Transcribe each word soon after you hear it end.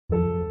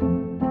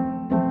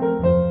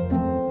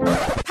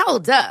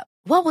Hold up.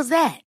 What was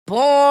that?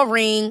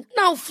 Boring.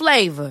 No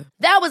flavor.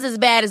 That was as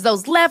bad as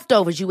those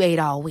leftovers you ate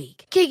all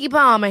week. Keke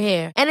Palmer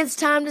here, and it's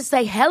time to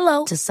say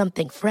hello to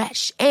something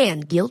fresh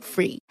and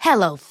guilt-free.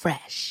 Hello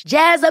Fresh.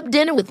 Jazz up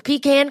dinner with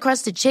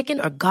pecan-crusted chicken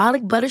or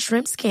garlic butter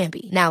shrimp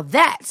scampi. Now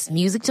that's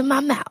music to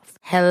my mouth.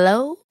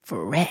 Hello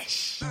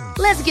Fresh.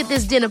 Let's get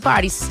this dinner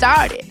party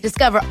started.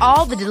 Discover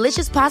all the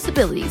delicious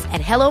possibilities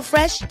at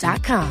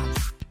hellofresh.com.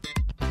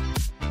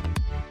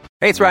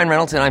 Hey, it's Ryan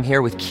Reynolds, and I'm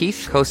here with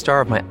Keith,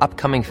 co-star of my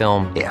upcoming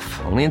film,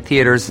 If, only in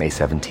theaters May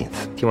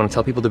 17th. Do you want to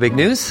tell people the big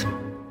news?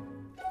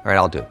 All right,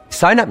 I'll do it.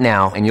 Sign up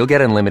now and you'll get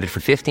unlimited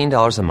for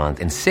 $15 a month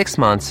and 6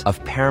 months of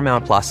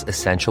Paramount Plus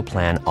Essential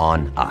Plan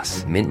on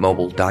us.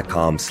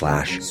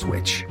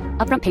 MintMobile.com/switch.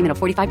 Upfront payment of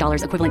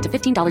 $45 equivalent to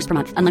 $15 per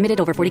month. Unlimited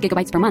over 40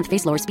 gigabytes per month.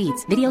 Face lower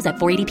speeds. Videos at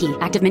 480p.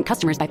 Active Mint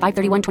customers by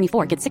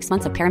 531.24 get 6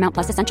 months of Paramount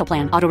Plus Essential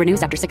Plan. Auto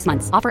renews after 6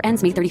 months. Offer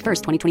ends May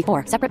 31st,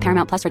 2024. Separate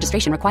Paramount Plus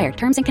registration required.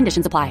 Terms and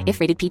conditions apply if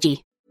rated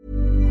PG.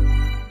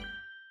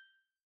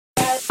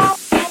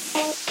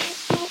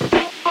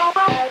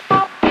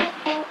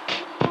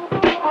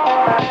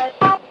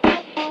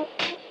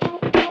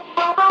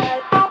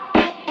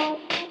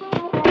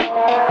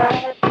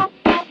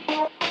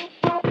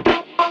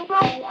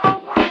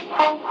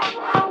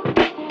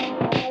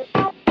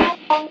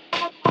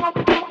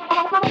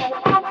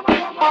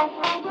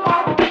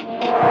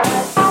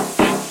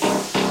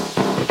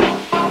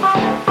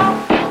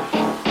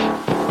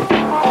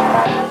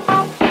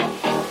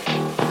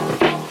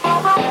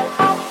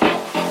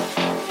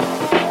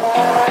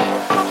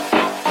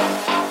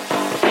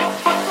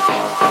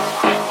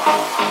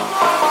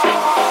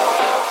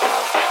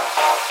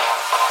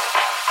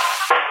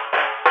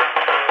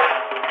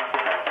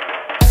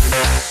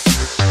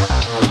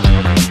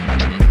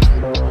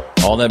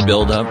 All that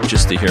build up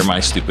just to hear my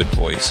stupid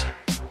voice.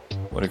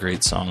 What a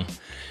great song.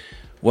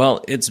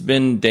 Well, it's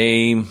been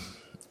a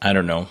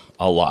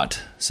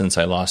lot since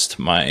I lost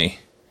my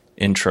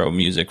intro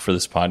music for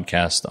this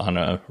podcast on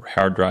a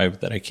hard drive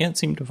that I can't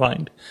seem to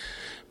find.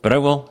 But I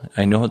will.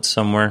 I know it's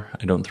somewhere.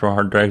 I don't throw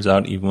hard drives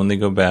out even when they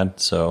go bad,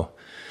 so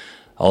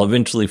I'll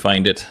eventually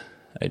find it.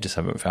 I just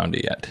haven't found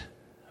it yet.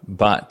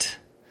 But,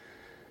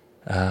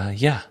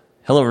 yeah.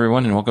 Hello,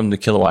 everyone, and welcome to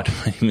Kilowatt.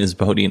 My name is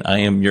Bodie, and I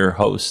am your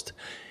host.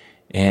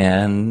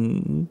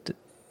 And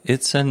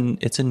it's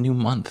a new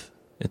month.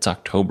 It's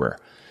October.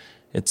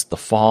 It's the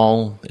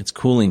fall. It's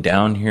cooling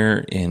down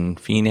here in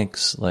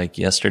Phoenix. Like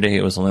yesterday,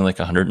 it was only like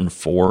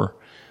 104.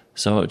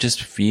 So it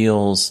just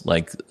feels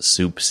like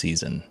soup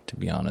season, to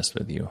be honest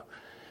with you.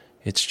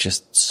 It's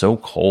just so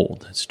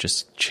cold. It's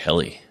just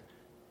chilly.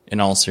 In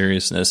all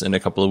seriousness, in a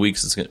couple of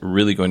weeks, it's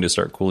really going to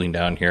start cooling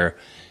down here.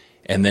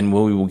 And then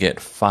we will get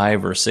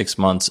 5 or 6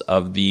 months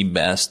of the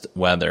best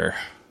weather.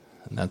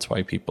 And that's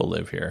why people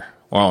live here.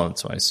 Well,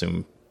 that's why I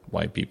assume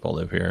why people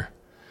live here.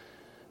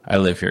 I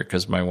live here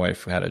because my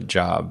wife had a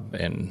job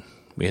and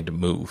we had to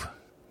move.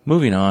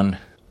 Moving on.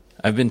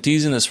 I've been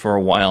teasing this for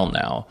a while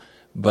now,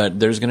 but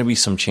there's going to be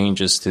some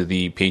changes to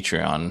the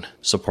Patreon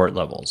support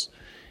levels.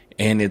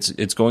 And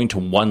it's going to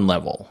one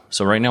level.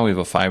 So right now we have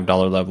a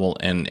 $5 level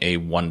and a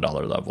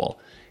 $1 level.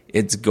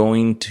 It's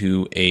going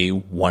to a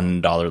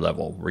 $1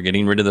 level. We're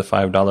getting rid of the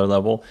 $5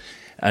 level.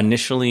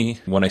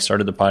 Initially, when I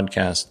started the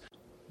podcast,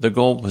 the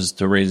goal was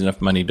to raise enough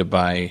money to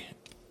buy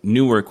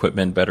newer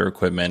equipment, better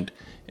equipment,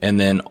 and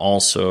then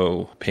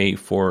also pay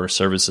for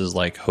services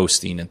like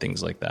hosting and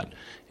things like that.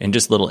 And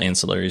just little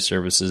ancillary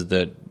services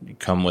that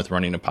come with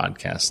running a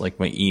podcast, like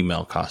my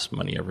email costs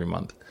money every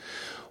month.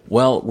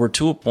 Well, we're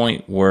to a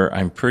point where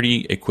I'm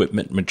pretty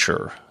equipment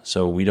mature,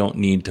 so we don't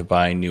need to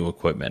buy new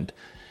equipment.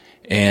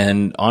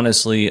 And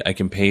honestly, I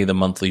can pay the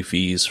monthly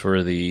fees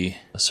for the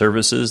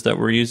services that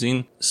we're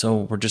using, so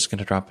we're just going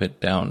to drop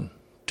it down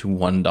to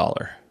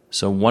 $1.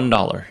 So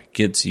 $1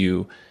 gets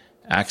you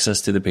access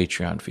to the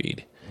Patreon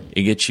feed.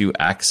 It gets you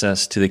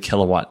access to the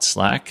Kilowatt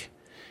Slack.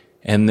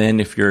 And then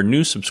if you're a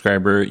new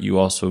subscriber, you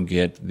also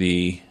get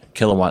the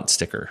Kilowatt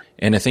sticker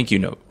and a thank you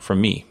note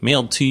from me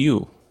mailed to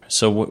you.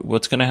 So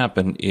what's going to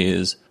happen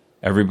is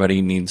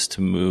everybody needs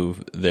to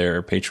move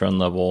their Patreon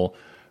level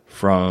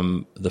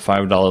from the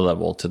 $5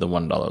 level to the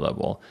 $1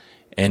 level.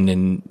 And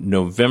in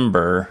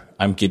November,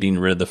 I'm getting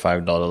rid of the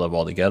 $5 level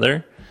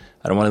altogether.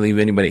 I don't want to leave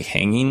anybody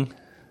hanging,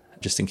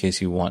 just in case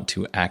you want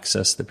to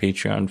access the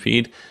Patreon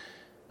feed.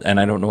 And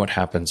I don't know what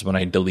happens when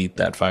I delete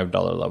that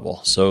 $5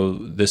 level. So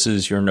this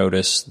is your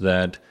notice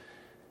that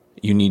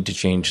you need to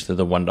change to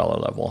the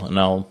 $1 level. And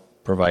I'll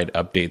provide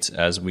updates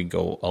as we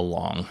go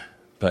along.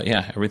 But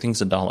yeah,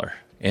 everything's $1.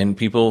 And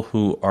people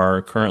who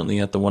are currently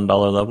at the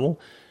 $1 level,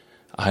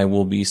 I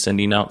will be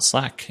sending out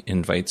Slack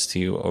invites to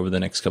you over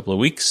the next couple of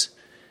weeks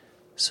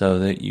so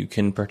that you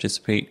can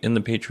participate in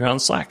the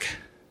Patreon Slack.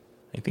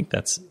 I think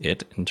that's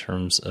it in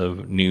terms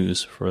of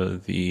news for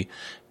the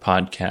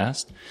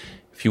podcast.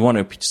 If you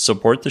want to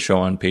support the show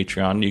on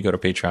Patreon, you go to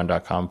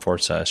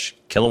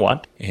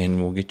patreon.com/kilowatt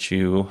and we'll get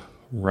you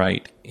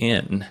right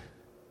in.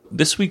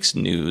 This week's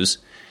news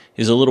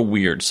is a little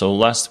weird. So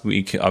last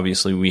week,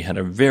 obviously, we had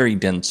a very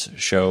dense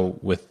show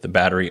with the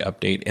battery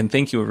update. And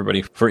thank you,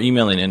 everybody, for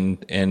emailing in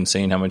and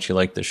saying how much you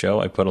liked the show.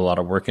 I put a lot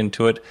of work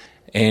into it,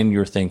 and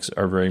your thanks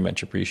are very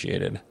much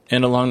appreciated.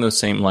 And along those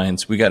same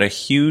lines, we got a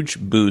huge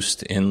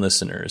boost in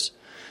listeners.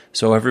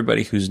 So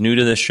everybody who's new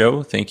to this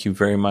show, thank you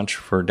very much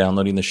for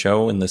downloading the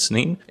show and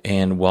listening,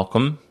 and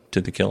welcome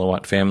to the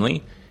Kilowatt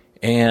family.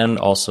 And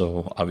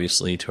also,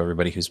 obviously, to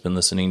everybody who's been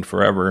listening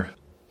forever,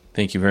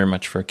 thank you very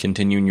much for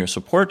continuing your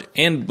support.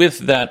 And with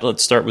that,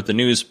 let's start with the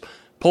news.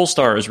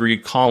 Polestar is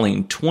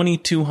recalling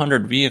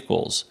 2,200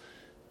 vehicles,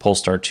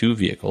 Polestar 2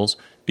 vehicles,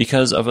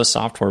 because of a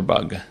software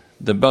bug.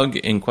 The bug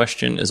in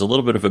question is a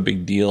little bit of a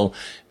big deal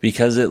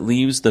because it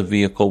leaves the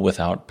vehicle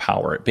without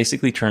power. It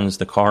basically turns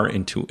the car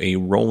into a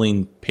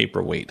rolling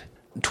paperweight.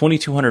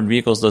 2,200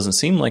 vehicles doesn't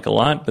seem like a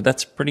lot, but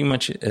that's pretty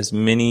much as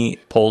many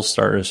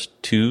Polestar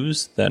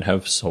 2s that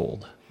have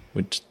sold,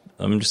 which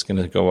I'm just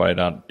going to go right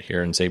out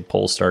here and say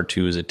Polestar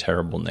 2 is a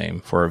terrible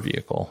name for a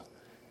vehicle.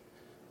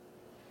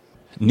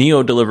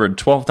 NIO delivered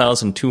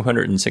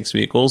 12,206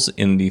 vehicles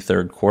in the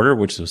third quarter,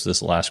 which was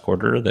this last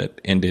quarter that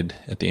ended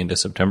at the end of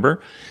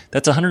September.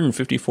 That's a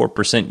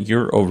 154%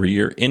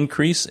 year-over-year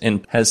increase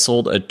and has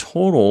sold a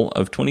total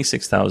of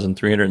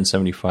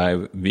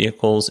 26,375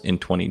 vehicles in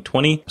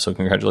 2020. So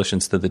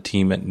congratulations to the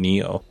team at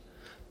NIO.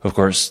 Of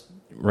course,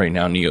 right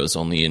now NIO is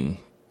only in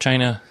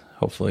China.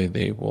 Hopefully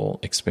they will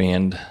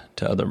expand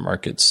to other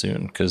markets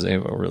soon because they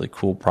have a really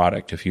cool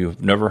product. If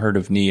you've never heard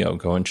of NIO,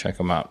 go and check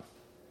them out.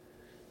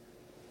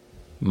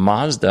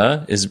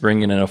 Mazda is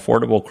bringing an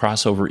affordable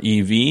crossover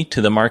EV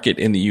to the market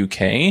in the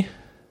UK.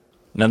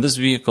 Now, this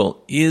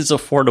vehicle is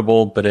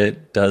affordable, but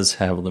it does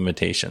have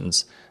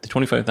limitations. The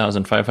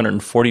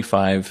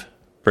 25,545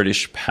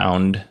 British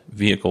pound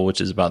vehicle, which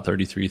is about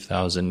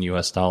 33,000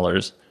 US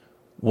dollars,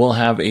 will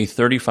have a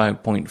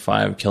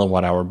 35.5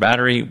 kilowatt hour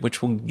battery,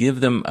 which will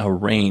give them a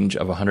range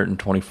of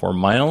 124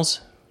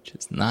 miles, which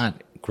is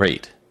not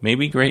great.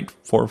 Maybe great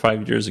 4 or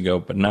 5 years ago,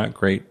 but not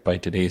great by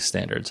today's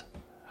standards.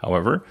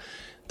 However,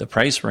 the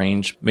price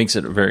range makes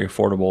it very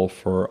affordable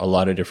for a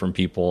lot of different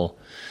people.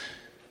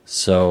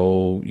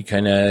 So you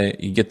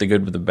get the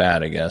good with the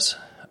bad, I guess.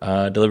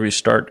 Deliveries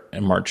start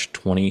in March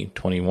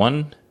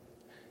 2021,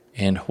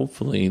 and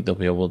hopefully they'll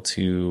be able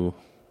to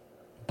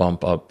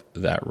bump up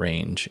that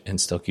range and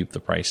still keep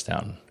the price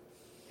down.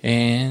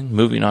 And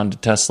moving on to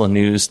Tesla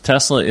news,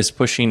 Tesla is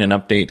pushing an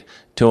update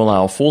to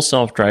allow full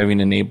self-driving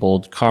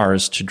enabled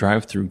cars to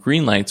drive through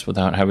green lights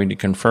without having to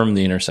confirm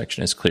the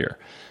intersection is clear.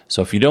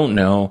 So if you don't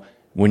know,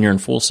 when you're in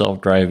full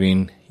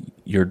self-driving,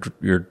 you're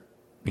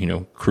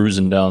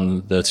cruising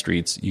down the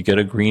streets, you get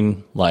a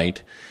green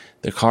light.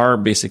 The car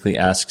basically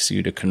asks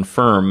you to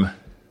confirm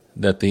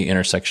that the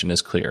intersection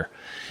is clear.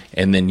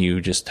 And then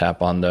you just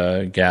tap on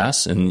the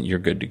gas and you're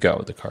good to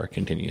go. The car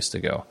continues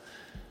to go.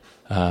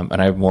 And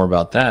I have more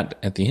about that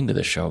at the end of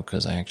the show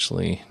because I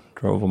actually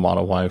drove a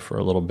Model Y for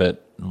a little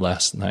bit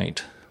last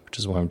night, which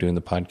is why I'm doing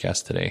the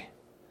podcast today.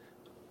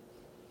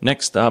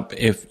 Next up,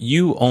 if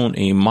you own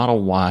a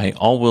Model Y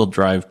all-wheel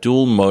drive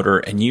dual motor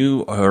and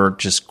you are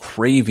just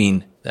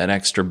craving that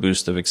extra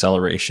boost of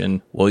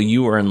acceleration, well,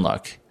 you are in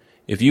luck.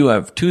 If you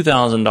have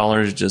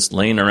 $2,000 just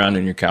laying around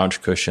in your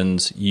couch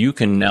cushions, you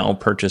can now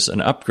purchase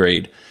an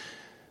upgrade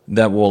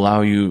that will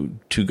allow you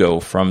to go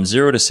from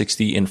 0 to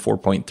 60 in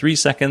 4.3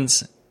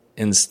 seconds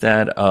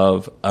instead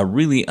of a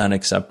really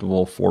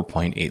unacceptable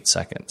 4.8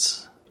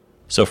 seconds.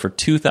 So for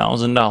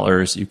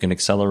 $2,000, you can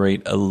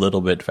accelerate a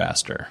little bit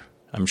faster.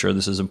 I'm sure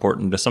this is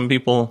important to some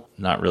people,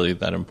 not really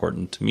that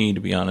important to me, to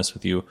be honest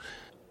with you,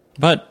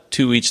 but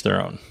to each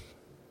their own.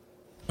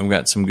 I've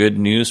got some good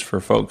news for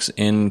folks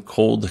in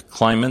cold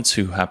climates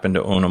who happen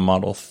to own a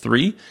Model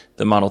 3.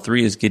 The Model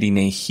 3 is getting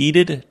a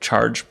heated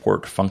charge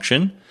port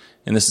function,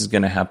 and this is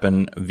going to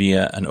happen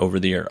via an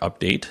over-the-air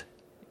update.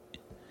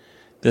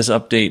 This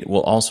update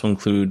will also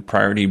include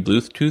priority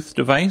Bluetooth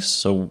device,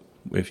 so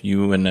if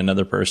you and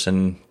another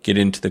person get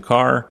into the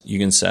car, you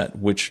can set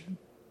which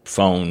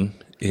phone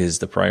is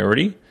the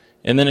priority,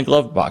 and then a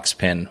glove box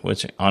pin,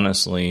 which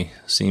honestly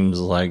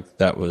seems like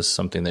that was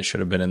something that should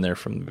have been in there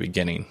from the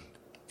beginning,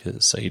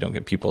 because so you don't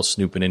get people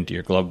snooping into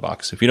your glove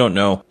box. If you don't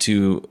know,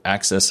 to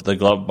access the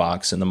glove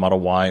box in the Model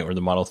Y or the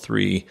Model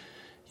 3,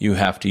 you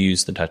have to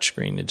use the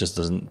touchscreen. It just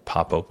doesn't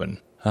pop open.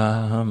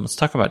 Let's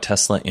talk about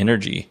Tesla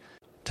Energy.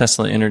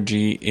 Tesla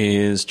Energy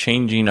is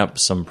changing up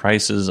some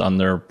prices on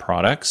their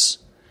products,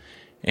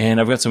 and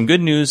I've got some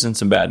good news and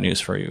some bad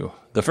news for you.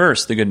 The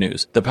good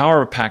news. The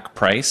Power Pack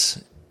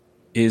price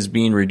is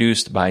being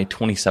reduced by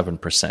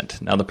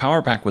 27%. Now, the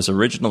Power Pack was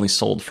originally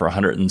sold for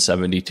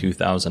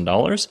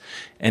 $172,000,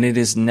 and it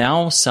is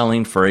now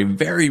selling for a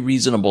very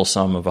reasonable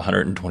sum of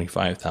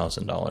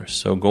 $125,000.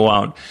 So go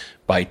out,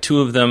 buy 2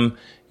 of them,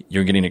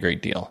 you're getting a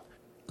great deal.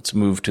 Let's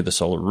move to the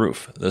Solar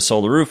Roof. The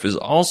Solar Roof is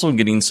also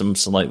getting some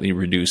slightly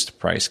reduced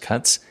price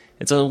cuts.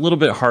 It's a little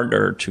bit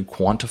harder to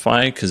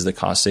quantify because the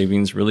cost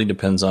savings really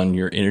depends on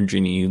your energy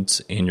needs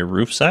and your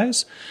roof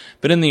size.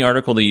 But in the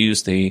article, they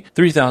used a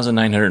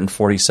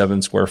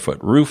 3,947 square foot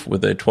roof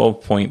with a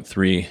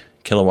 12.3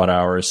 kilowatt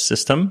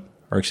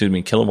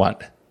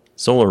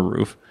solar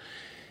roof.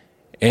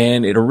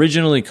 And it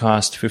originally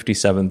cost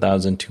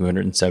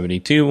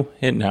 $57,272.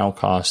 It now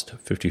costs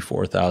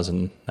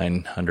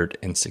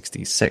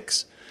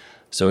 $54,966.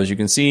 So as you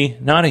can see,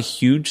 not a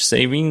huge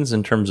savings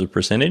in terms of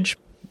percentage,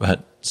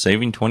 but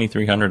saving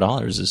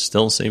 $2,300 is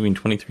still saving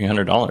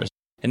 $2,300.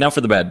 And now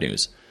for the bad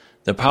news.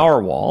 The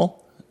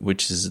Powerwall,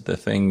 which is the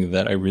thing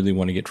that I really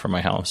want to get for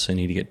my house, I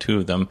need to get 2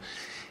 of them,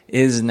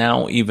 is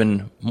now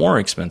even more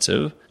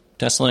expensive.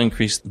 Tesla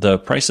increased the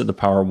price of the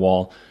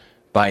Powerwall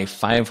by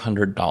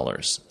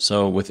 $500.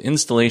 So with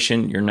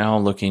installation, you're now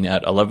looking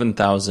at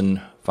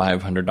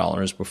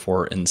 $11,500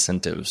 before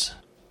incentives.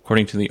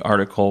 According to the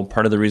article,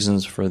 part of the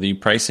reasons for the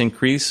price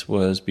increase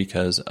was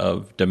because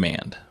of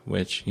demand,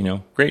 which,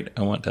 great.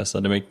 I want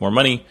Tesla to make more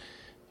money.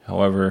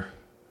 However,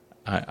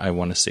 I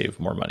want to save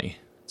more money.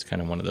 It's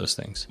kind of one of those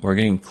things. We're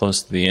getting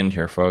close to the end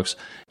here, folks.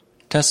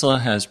 Tesla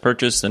has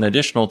purchased an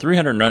additional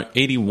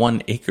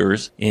 381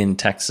 acres in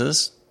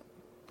Texas,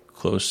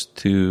 close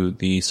to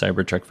the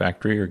Cybertruck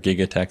factory, or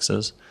Giga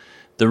Texas.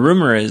 The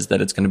rumor is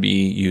that it's going to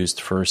be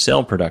used for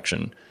cell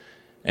production.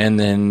 And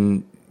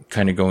then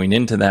kind of going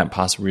into that,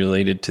 possibly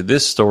related to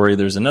this story,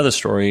 there's another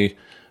story.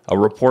 A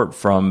report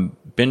from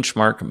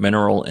Benchmark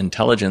Mineral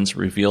Intelligence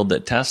revealed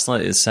that Tesla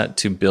is set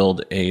to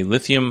build a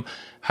lithium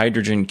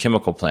hydrogen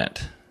chemical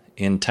plant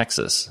in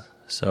Texas.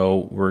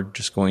 So we're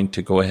just going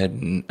to go ahead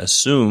and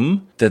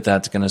assume that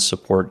that's going to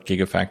support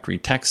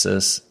Gigafactory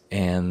Texas,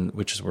 and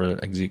which is where,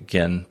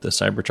 again, the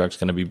Cybertruck's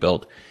going to be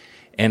built,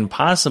 and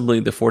possibly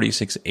the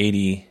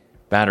 4680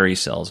 battery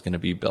cell is going to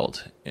be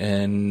built.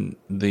 And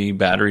the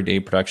battery day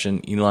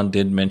production, Elon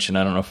did mention,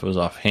 I don't know if it was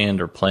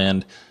offhand or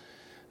planned,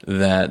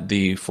 that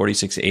the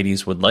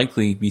 4680s would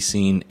likely be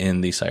seen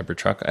in the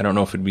Cybertruck. I don't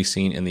know if it'd be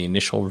seen in the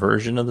initial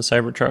version of the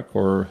Cybertruck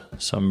or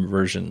some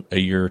version a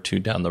year or 2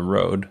 down the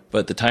road,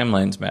 but the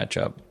timelines match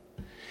up.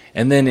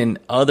 And then in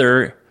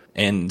other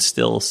and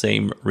still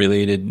same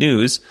related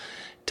news,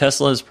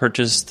 Tesla has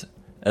purchased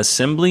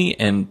Assembly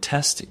and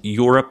Test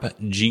Europe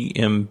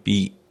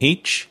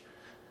GmbH.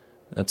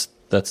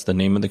 That's the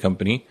name of the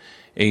company,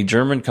 a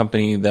German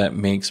company that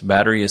makes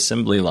battery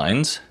assembly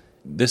lines.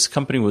 This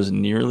company was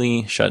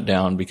nearly shut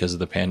down because of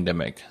the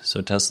pandemic.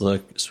 So Tesla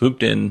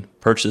swooped in,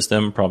 purchased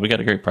them, probably got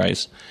a great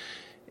price,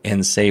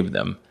 and saved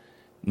them.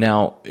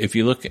 Now, if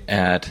you look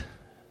at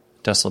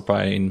Tesla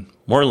buying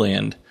more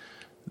land,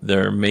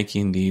 they're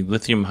making the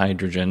lithium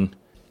hydrogen.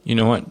 You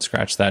know what?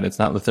 Scratch that. It's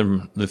not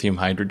lithium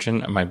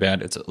hydrogen. My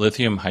bad. It's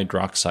lithium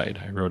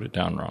hydroxide. I wrote it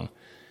down wrong.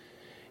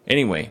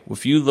 Anyway,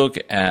 if you look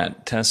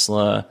at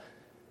Tesla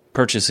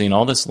purchasing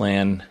all this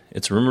land,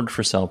 it's rumored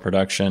for cell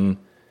production.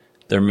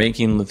 They're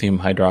making lithium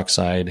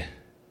hydroxide,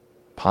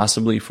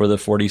 possibly for the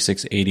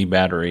 4680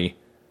 battery.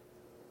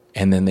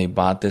 And then they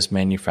bought this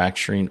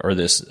manufacturing, or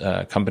this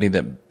company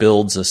that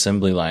builds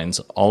assembly lines.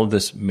 All of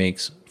this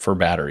makes for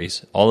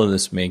batteries. All of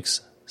this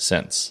makes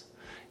sense.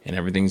 And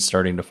everything's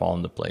starting to fall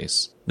into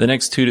place. The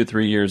next 2 to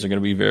 3 years are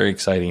going to be very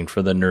exciting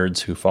for the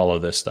nerds who follow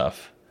this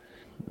stuff.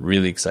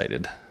 Really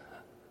excited,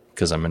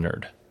 because I'm a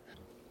nerd.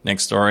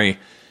 Next story.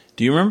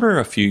 Do you remember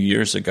a few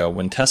years ago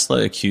when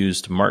Tesla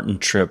accused Martin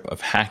Tripp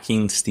of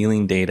hacking,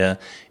 stealing data,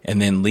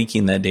 and then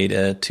leaking that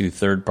data to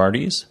third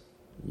parties?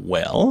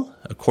 Well,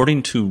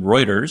 according to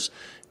Reuters,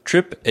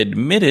 Tripp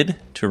admitted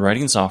to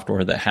writing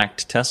software that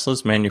hacked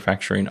Tesla's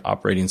manufacturing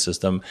operating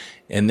system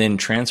and then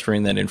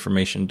transferring that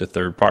information to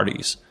third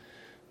parties.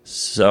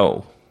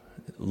 So,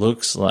 it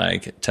looks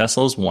like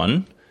Tesla's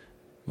won,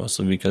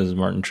 mostly because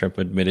Martin Tripp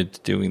admitted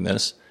to doing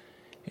this.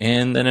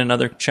 And then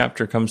another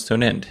chapter comes to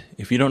an end.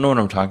 If you don't know what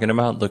I'm talking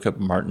about, look up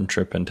Martin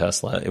Tripp and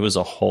Tesla. It was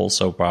a whole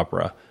soap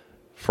opera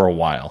for a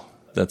while.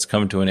 That's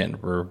come to an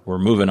end. We're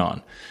moving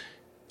on.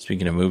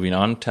 Speaking of moving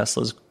on,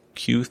 Tesla's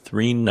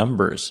Q3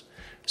 numbers.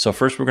 So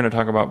first we're going to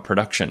talk about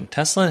production.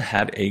 Tesla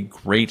had a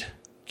great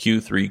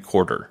Q3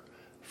 quarter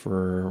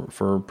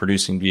for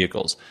producing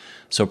vehicles.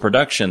 So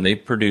production, they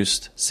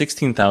produced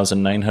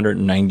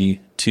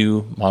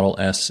 16,992 Model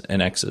S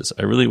and X's.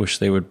 I really wish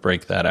they would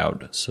break that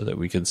out so that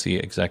we could see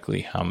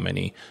exactly how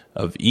many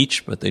of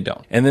each, but they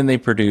don't. And then they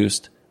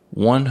produced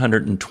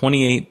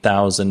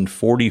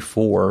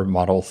 128,044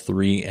 Model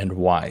 3 and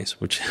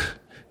Ys, which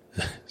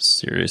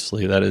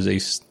seriously, that is a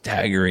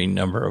staggering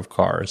number of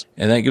cars.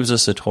 And that gives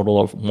us a total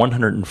of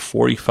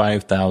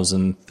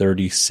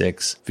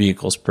 145,036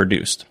 vehicles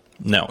produced.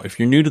 Now, if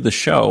you're new to the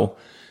show,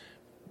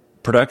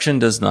 production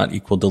does not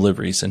equal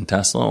deliveries, and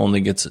Tesla only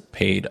gets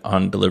paid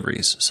on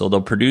deliveries. So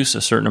they'll produce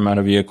a certain amount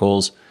of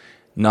vehicles.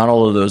 Not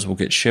all of those will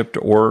get shipped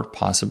or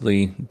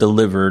possibly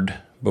delivered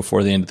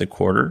before the end of the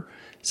quarter,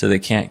 so they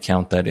can't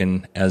count that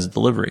in as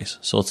deliveries.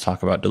 So let's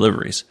talk about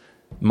deliveries.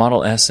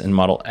 Model S and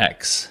Model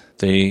X,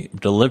 they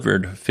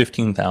delivered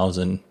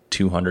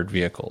 15,200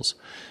 vehicles.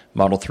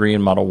 Model 3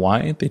 and Model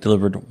Y, they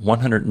delivered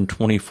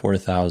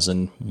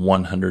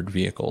 124,100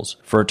 vehicles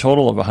for a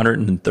total of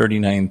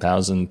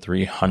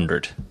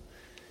 139,300.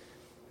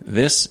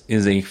 This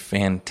is a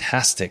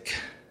fantastic,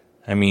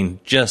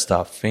 just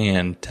a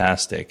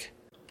fantastic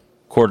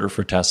quarter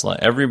for Tesla.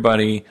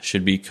 Everybody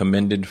should be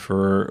commended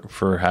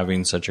for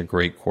having such a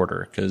great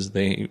quarter, because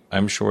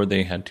I'm sure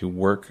they had to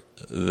work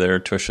their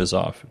tushes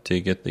off to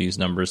get these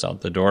numbers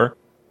out the door.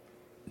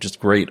 Just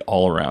great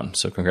all around.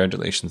 So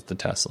congratulations to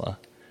Tesla.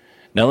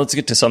 Now let's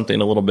get to something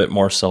a little bit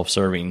more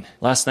self-serving.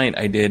 Last night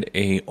I did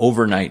a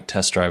overnight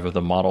test drive of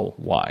the Model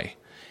Y.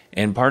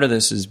 And part of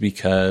this is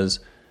because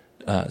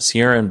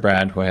Sierra and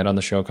Brad, who I had on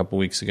the show a couple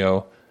weeks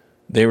ago,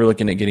 they were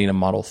looking at getting a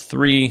Model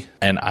 3,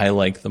 and I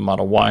like the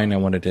Model Y, and I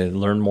wanted to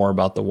learn more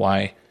about the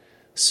Y.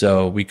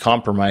 So we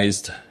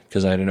compromised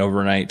because I had an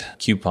overnight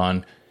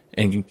coupon,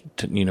 and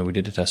we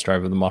did a test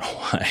drive of the Model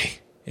Y.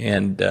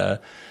 And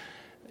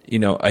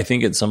I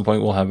think at some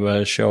point we'll have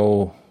a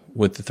show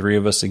with the three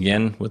of us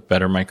again with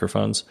better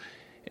microphones,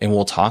 and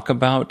we'll talk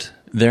about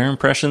their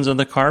impressions of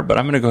the car, but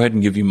I'm going to go ahead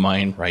and give you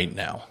mine right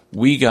now.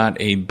 We got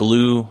a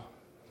blue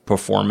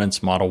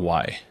performance Model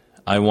Y.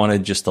 I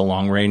wanted just the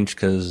long range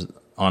because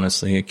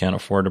honestly, I can't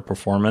afford a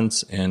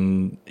performance,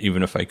 and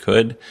even if I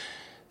could,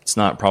 it's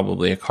not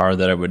probably a car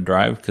that I would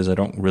drive because I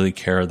don't really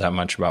care that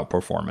much about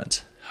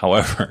performance.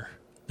 However,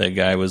 that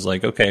guy was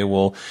like, okay,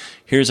 well,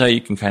 here's how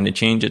you can kind of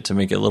change it to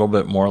make it a little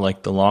bit more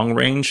like the long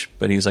range.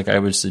 But he's like, I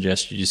would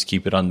suggest you just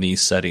keep it on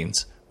these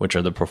settings, which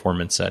are the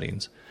performance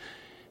settings.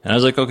 And I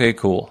was like, okay,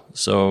 cool.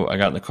 So I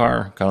got in the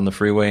car, got on the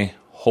freeway.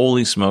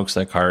 Holy smokes,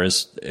 that car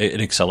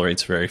it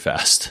accelerates very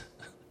fast.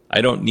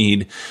 I don't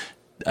need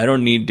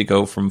to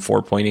go from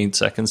 4.8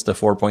 seconds to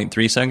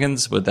 4.3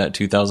 seconds with that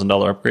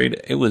 $2,000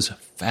 upgrade. It was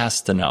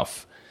fast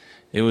enough.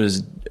 It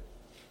was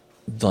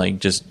like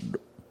just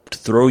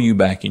throw you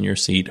back in your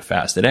seat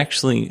fast. It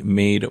actually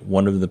made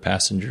one of the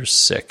passengers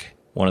sick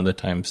one of the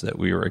times that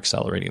we were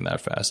accelerating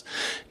that fast.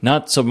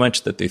 Not so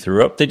much that they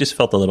threw up, they just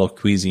felt a little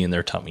queasy in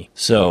their tummy.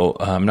 So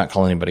I'm not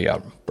calling anybody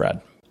out,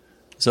 Brad.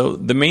 So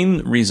the main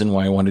reason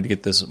why I wanted to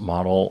get this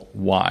Model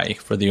Y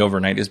for the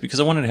overnight is because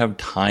I wanted to have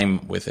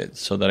time with it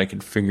so that I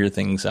could figure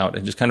things out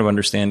and just kind of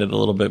understand it a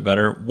little bit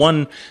better.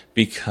 One,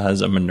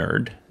 because I'm a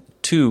nerd.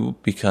 Two,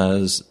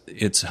 because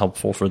it's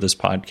helpful for this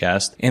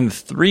podcast. And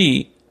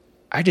three,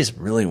 I just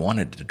really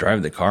wanted to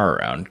drive the car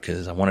around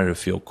because I wanted to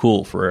feel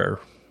cool for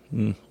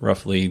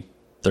roughly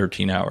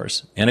 13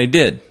 hours. And I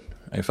did.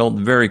 I felt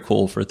very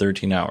cool for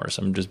 13 hours.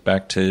 I'm just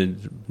back to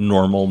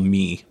normal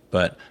me.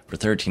 But for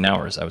 13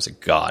 hours, I was a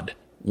god.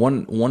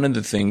 One of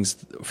the things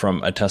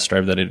from a test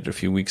drive that I did a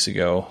few weeks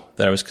ago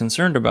that I was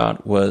concerned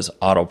about was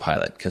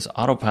autopilot, because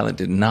autopilot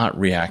did not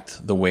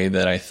react the way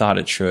that I thought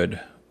it should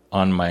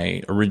on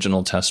my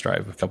original test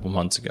drive a couple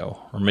months ago,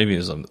 or maybe it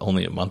was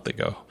only a month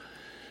ago.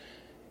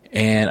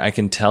 And I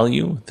can tell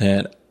you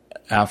that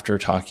after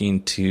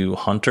talking to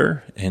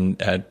Hunter and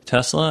at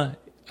Tesla,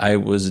 I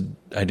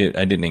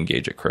didn't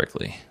engage it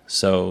correctly.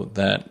 So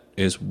that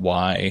is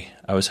why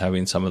I was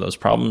having some of those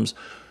problems.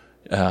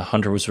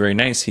 Hunter was very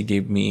nice. He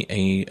gave me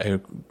a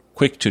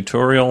quick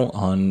tutorial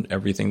on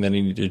everything that I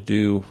needed to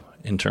do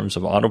in terms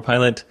of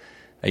autopilot.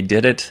 I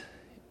did it.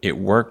 It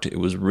worked. It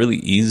was really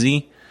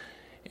easy.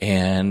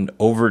 And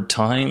over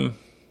time,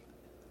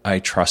 I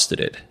trusted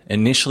it.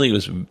 Initially, it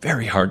was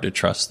very hard to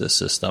trust this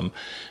system.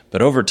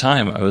 But over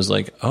time, I was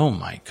like, oh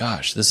my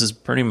gosh, this is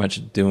pretty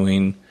much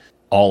doing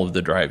all of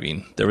the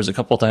driving. There was a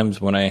couple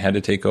times when I had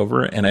to take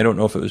over, and I don't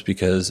know if it was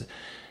because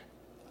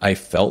I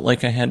felt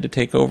like I had to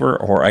take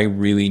over or I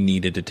really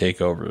needed to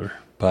take over,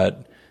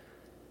 but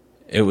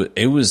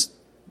it was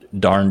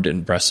darned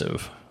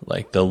impressive.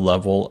 Like the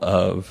level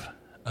of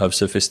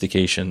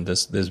sophistication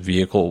this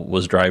vehicle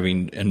was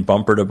driving in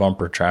bumper to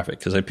bumper traffic,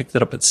 because I picked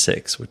it up at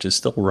 6, which is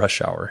still rush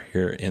hour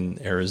here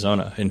in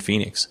Arizona, in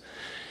Phoenix.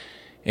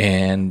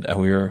 And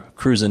we were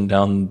cruising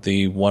down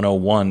the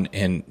 101,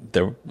 and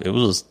there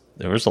was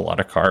a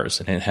lot of cars,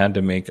 and it had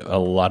to make a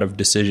lot of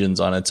decisions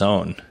on its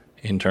own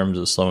in terms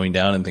of slowing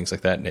down and things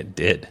like that, and it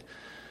did.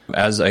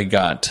 As I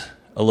got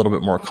a little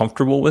bit more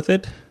comfortable with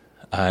it,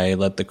 I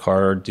let the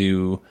car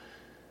do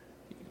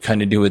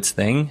its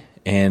thing,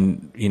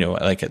 and,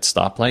 like at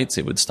stoplights,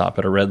 it would stop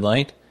at a red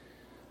light.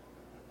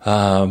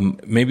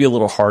 Maybe a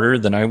little harder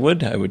than I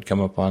would come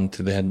up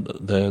onto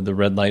the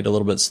red light a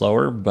little bit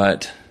slower,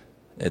 but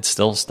it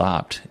still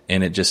stopped,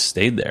 and it just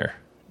stayed there.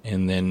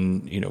 And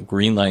then,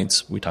 green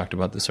lights, we talked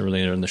about this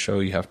earlier in the show,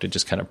 you have to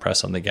just kind of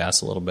press on the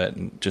gas a little bit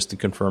and just to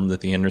confirm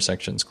that the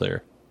intersection's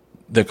clear.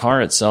 The car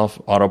itself,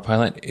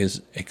 autopilot,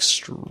 is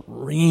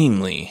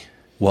extremely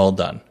well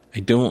done.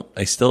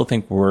 I still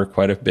think we're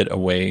quite a bit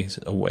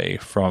away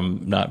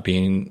from not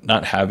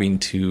having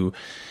to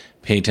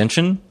pay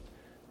attention,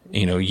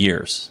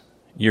 years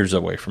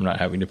away from not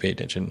having to pay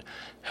attention.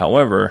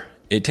 However,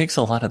 it takes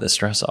a lot of the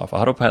stress off.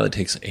 Autopilot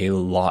takes a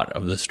lot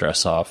of the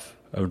stress off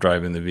of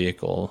driving the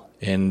vehicle.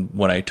 And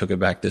when I took it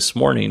back this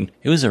morning,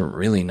 it was a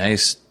really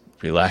nice,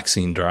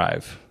 relaxing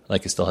drive.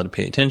 Like I still had to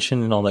pay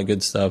attention and all that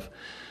good stuff,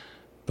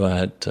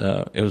 but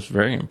it was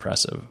very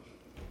impressive.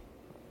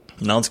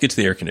 Now let's get to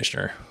the air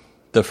conditioner.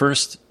 The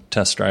first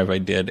test drive I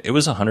did, it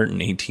was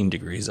 118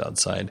 degrees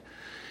outside,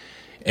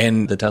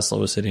 and the Tesla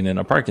was sitting in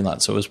a parking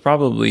lot, so it was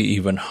probably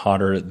even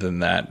hotter than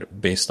that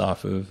based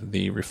off of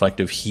the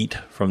reflective heat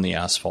from the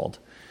asphalt.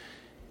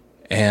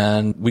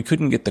 and we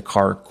couldn't get the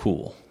car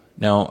cool.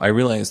 Now, I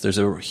realize there's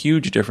a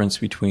huge difference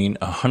between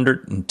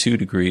 102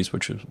 degrees,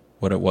 which is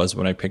what it was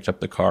when I picked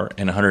up the car,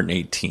 and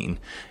 118.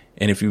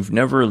 And if you've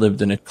never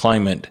lived in a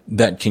climate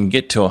that can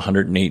get to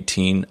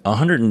 118,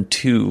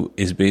 102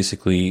 is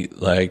basically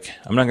like,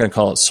 I'm not going to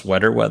call it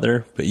sweater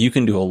weather, but you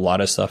can do a lot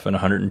of stuff in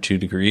 102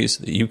 degrees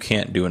that you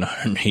can't do in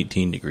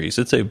 118 degrees.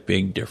 It's a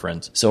big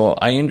difference. So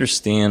I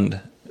understand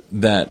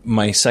that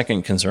my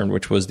second concern,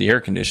 which was the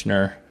air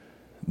conditioner,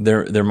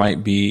 there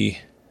might be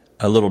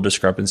a little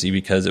discrepancy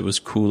because it was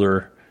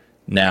cooler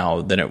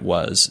now than it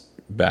was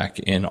back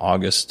in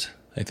August,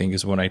 I think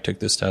is when I took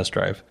this test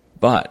drive.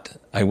 But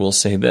I will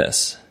say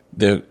this,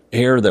 the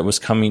air that was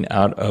coming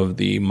out of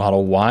the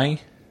Model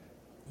Y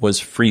was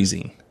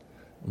freezing.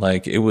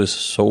 Like, it was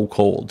so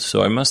cold.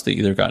 So I must have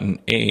either gotten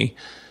A,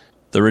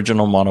 the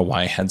original Model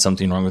Y had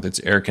something wrong with its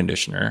air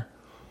conditioner,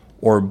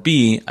 or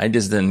B, I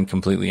just didn't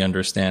completely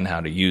understand how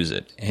to use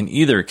it. In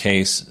either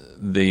case,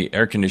 the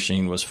air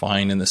conditioning was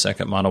fine in the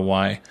second Model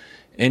Y.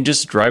 And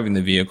just driving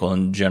the vehicle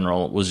in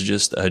general was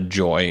just a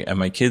joy. And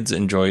my kids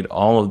enjoyed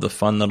all of the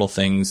fun little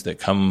things that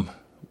come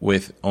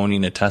with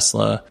owning a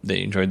Tesla.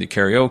 They enjoyed the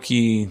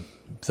karaoke,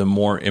 the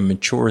more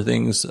immature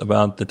things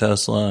about the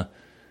Tesla.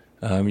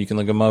 You can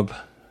look them up.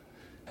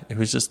 It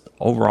was just,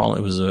 overall,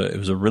 it was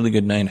a really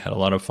good night. Had a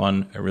lot of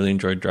fun. I really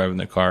enjoyed driving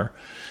the car.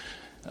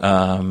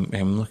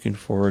 I'm looking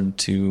forward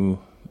to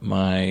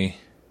my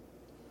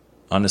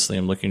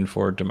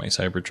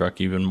Cybertruck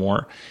even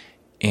more.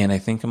 And I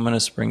think I'm going to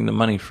spring the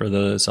money for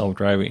the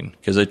self-driving,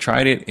 because I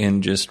tried it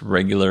in just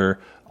regular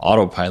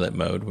autopilot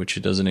mode, which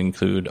it doesn't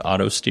include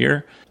auto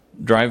steer.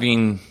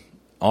 Driving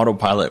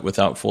autopilot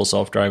without full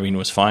self-driving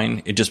was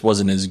fine. It just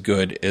wasn't as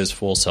good as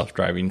full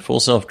self-driving.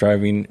 Full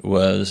self-driving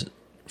was,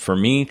 for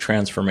me,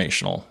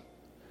 transformational.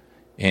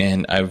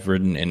 And I've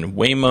ridden in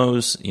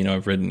Waymos,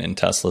 I've ridden in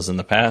Teslas in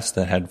the past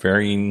that had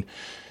varying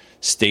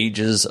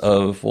stages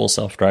of full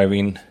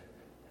self-driving.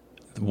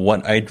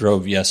 What I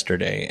drove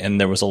yesterday,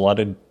 and there was a lot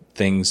of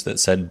things that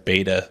said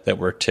beta that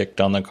were ticked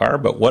on the car,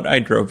 but what I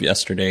drove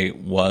yesterday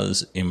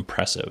was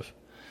impressive.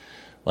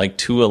 Like,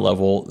 to a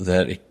level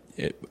that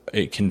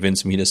it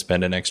convinced me to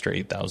spend an extra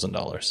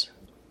 $8,000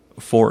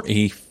 for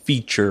a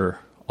feature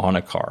on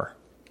a car.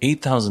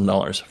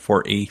 $8,000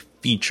 for a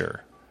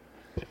feature.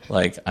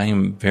 Like, I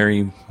am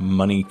very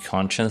money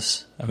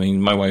conscious. I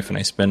mean, my wife and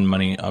I spend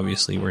money,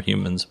 obviously, we're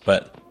humans,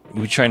 but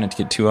we try not to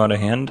get too out of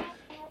hand.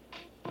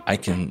 I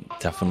can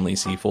definitely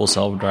see full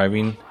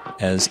self-driving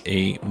as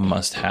a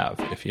must-have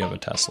if you have a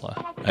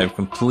Tesla. I've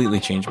completely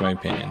changed my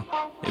opinion.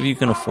 If you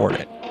can afford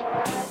it.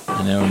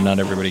 I know not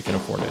everybody can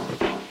afford it.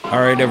 All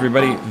right,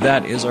 everybody,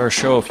 that is our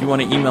show. If you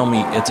want to email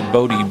me, it's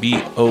Bodie,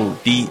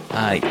 BODIE,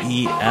 at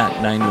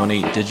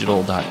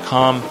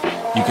 918digital.com.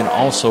 You can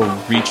also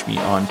reach me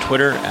on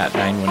Twitter at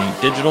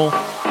 918digital.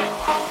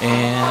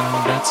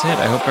 And that's it.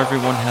 I hope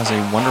everyone has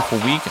a wonderful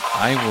week.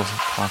 I will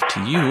talk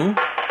to you,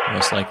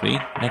 most likely,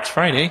 next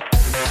Friday.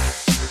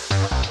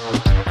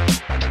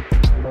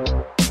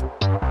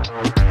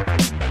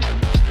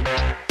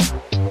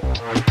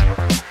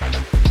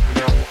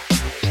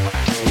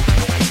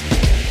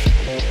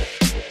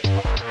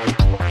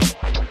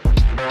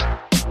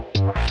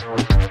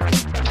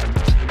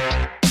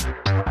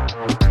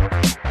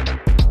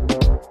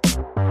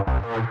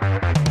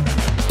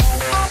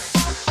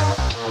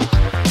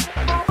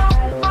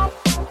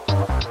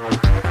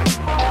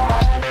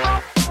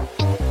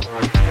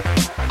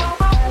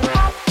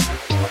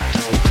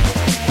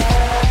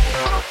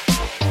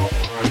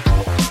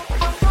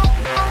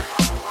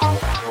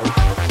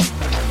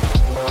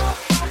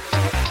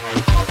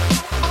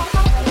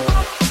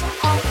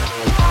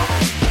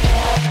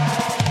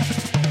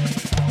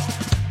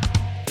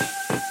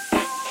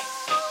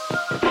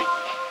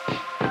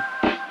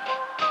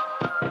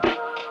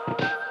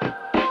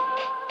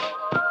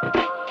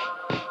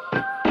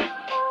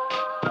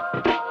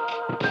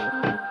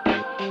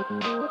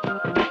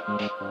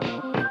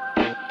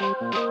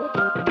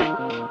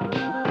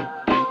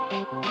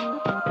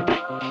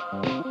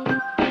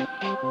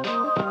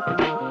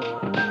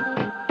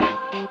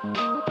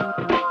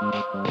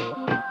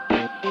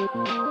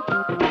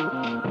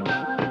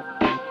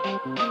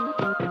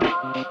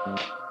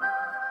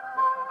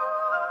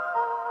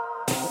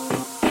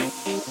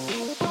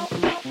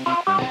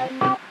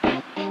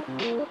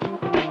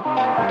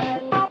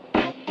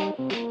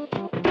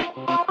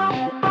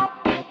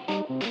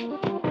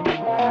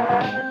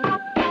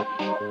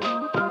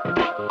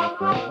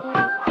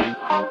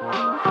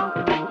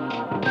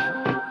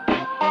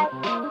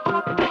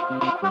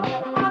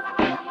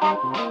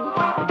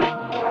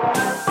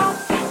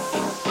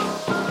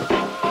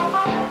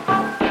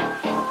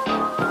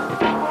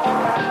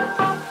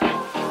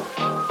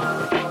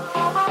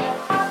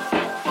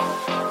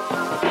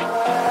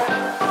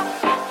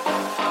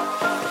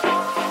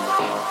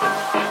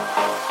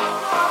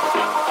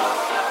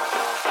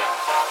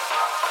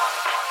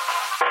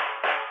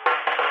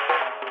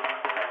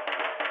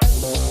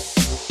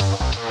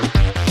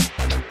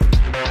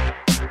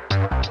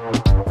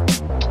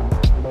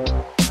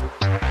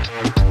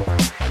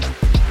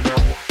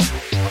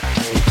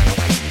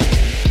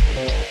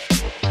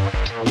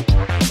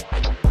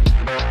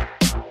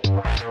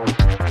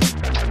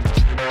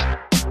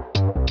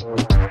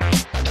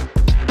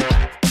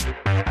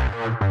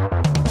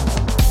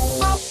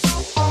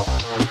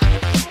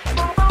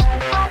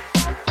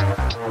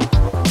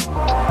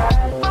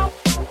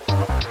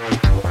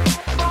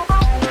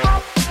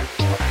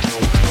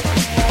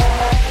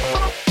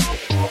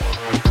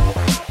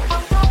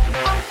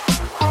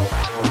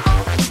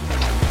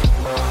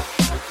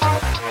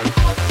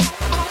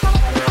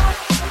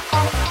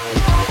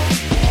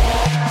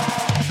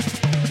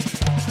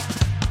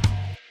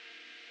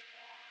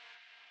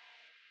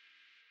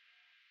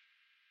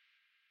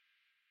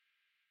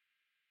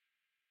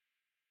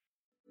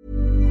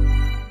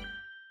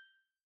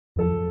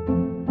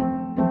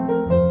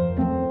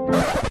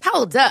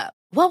 Hold up.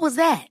 What was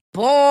that?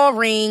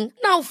 Boring.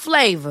 No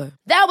flavor.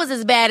 That was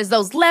as bad as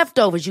those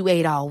leftovers you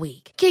ate all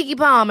week. Keke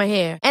Palmer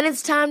here, and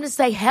it's time to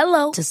say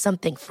hello to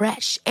something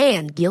fresh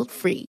and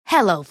guilt-free.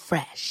 Hello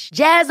Fresh.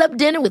 Jazz up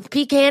dinner with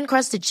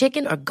pecan-crusted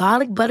chicken or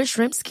garlic butter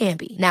shrimp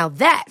scampi. Now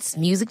that's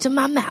music to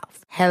my mouth.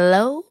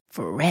 Hello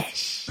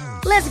Fresh.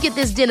 Let's get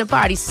this dinner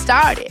party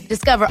started.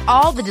 Discover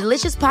all the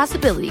delicious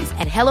possibilities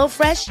at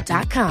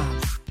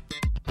HelloFresh.com.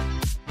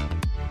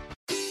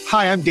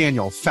 Hi, I'm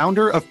Daniel,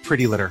 founder of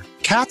Pretty Litter.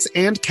 Cats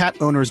and cat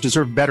owners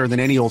deserve better than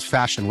any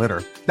old-fashioned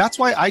litter. That's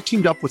why I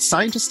teamed up with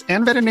scientists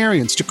and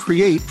veterinarians to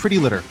create Pretty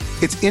Litter.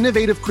 Its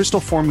innovative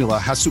crystal formula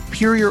has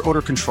superior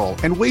odor control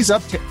and weighs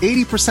up to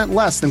 80%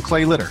 less than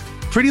clay litter.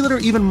 Pretty Litter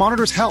even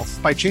monitors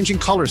health by changing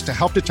colors to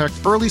help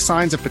detect early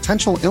signs of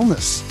potential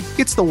illness.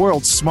 It's the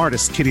world's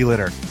smartest kitty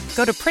litter.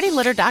 Go to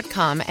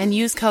prettylitter.com and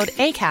use code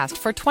ACAST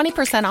for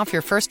 20% off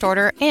your first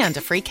order and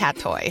a free cat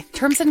toy.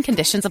 Terms and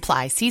conditions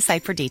apply. See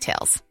site for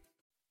details.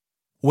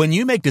 When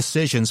you make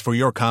decisions for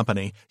your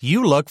company,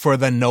 you look for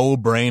the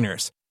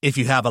no-brainers. If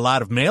you have a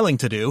lot of mailing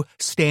to do,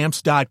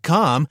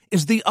 Stamps.com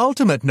is the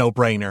ultimate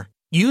no-brainer.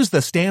 Use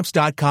the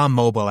Stamps.com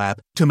mobile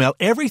app to mail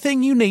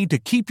everything you need to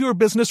keep your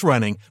business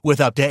running with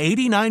up to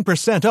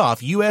 89%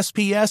 off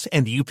USPS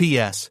and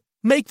UPS.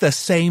 Make the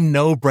same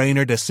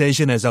no-brainer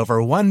decision as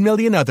over 1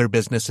 million other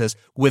businesses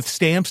with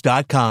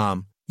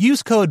Stamps.com.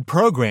 Use code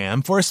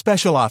PROGRAM for a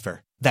special offer.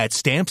 That's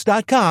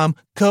Stamps.com,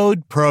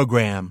 code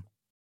PROGRAM.